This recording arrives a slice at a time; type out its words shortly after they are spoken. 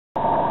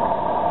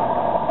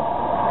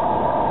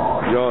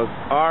Yo, it's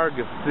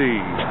Argosy.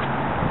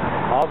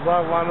 All I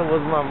wanted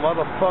was my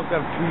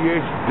motherfucking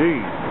PhD.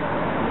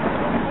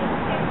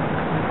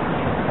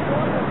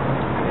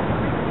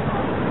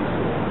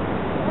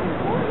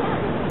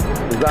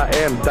 Cause I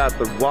am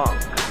Dr. Wonk.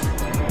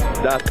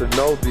 Dr.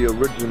 No, the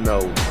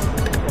original.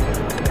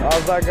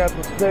 All I got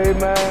to say,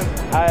 man,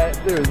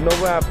 there is no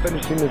way I'm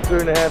finishing this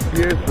 3.5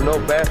 years for no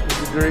bachelor's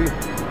degree.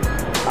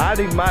 I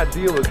need my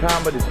deal with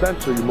Comedy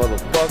Central, you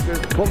motherfuckers.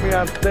 Put me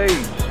on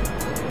stage.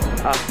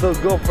 I still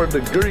go for a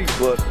degree,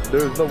 but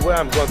there's no way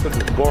I'm going through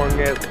this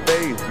boring-ass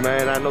phase,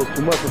 man. I know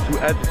too much. I'm too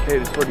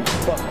educated for these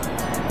fuckers.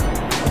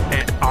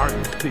 At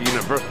Argosy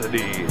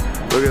University.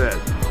 Look at that.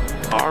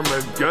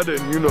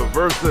 Armageddon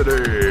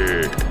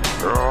University.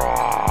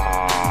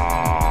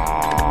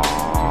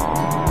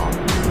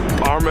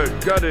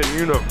 Armageddon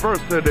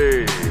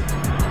University.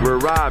 Where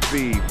I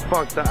be.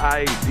 Fuck the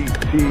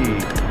IADT.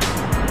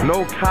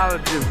 No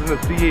colleges in the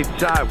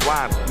CHI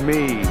wants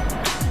me.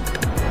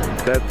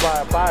 That's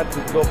why if I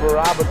took over,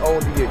 I would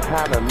own the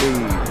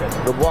economy.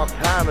 The Wonk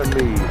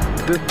economy.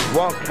 This is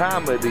Wonk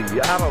comedy.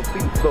 I don't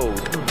think so.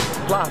 This is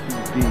sloppy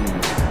B.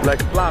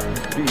 Like sloppy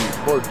B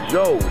for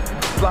Joe.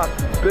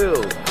 Sloppy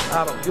Bill.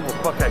 I don't give a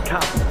fuck, I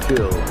copy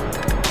kill.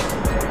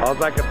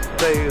 All I can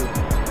say is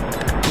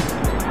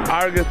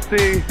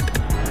Argosy.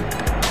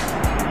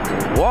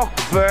 Walk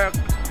back.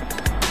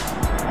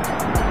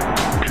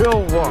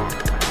 Kill Wonk.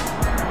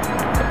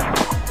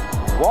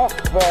 Walk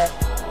back.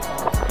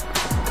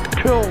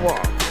 Kill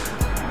Wonk.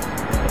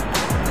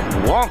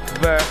 Walk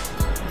back.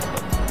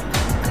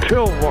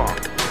 Kill Wonk.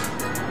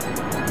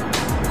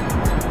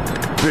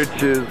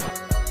 Bitches.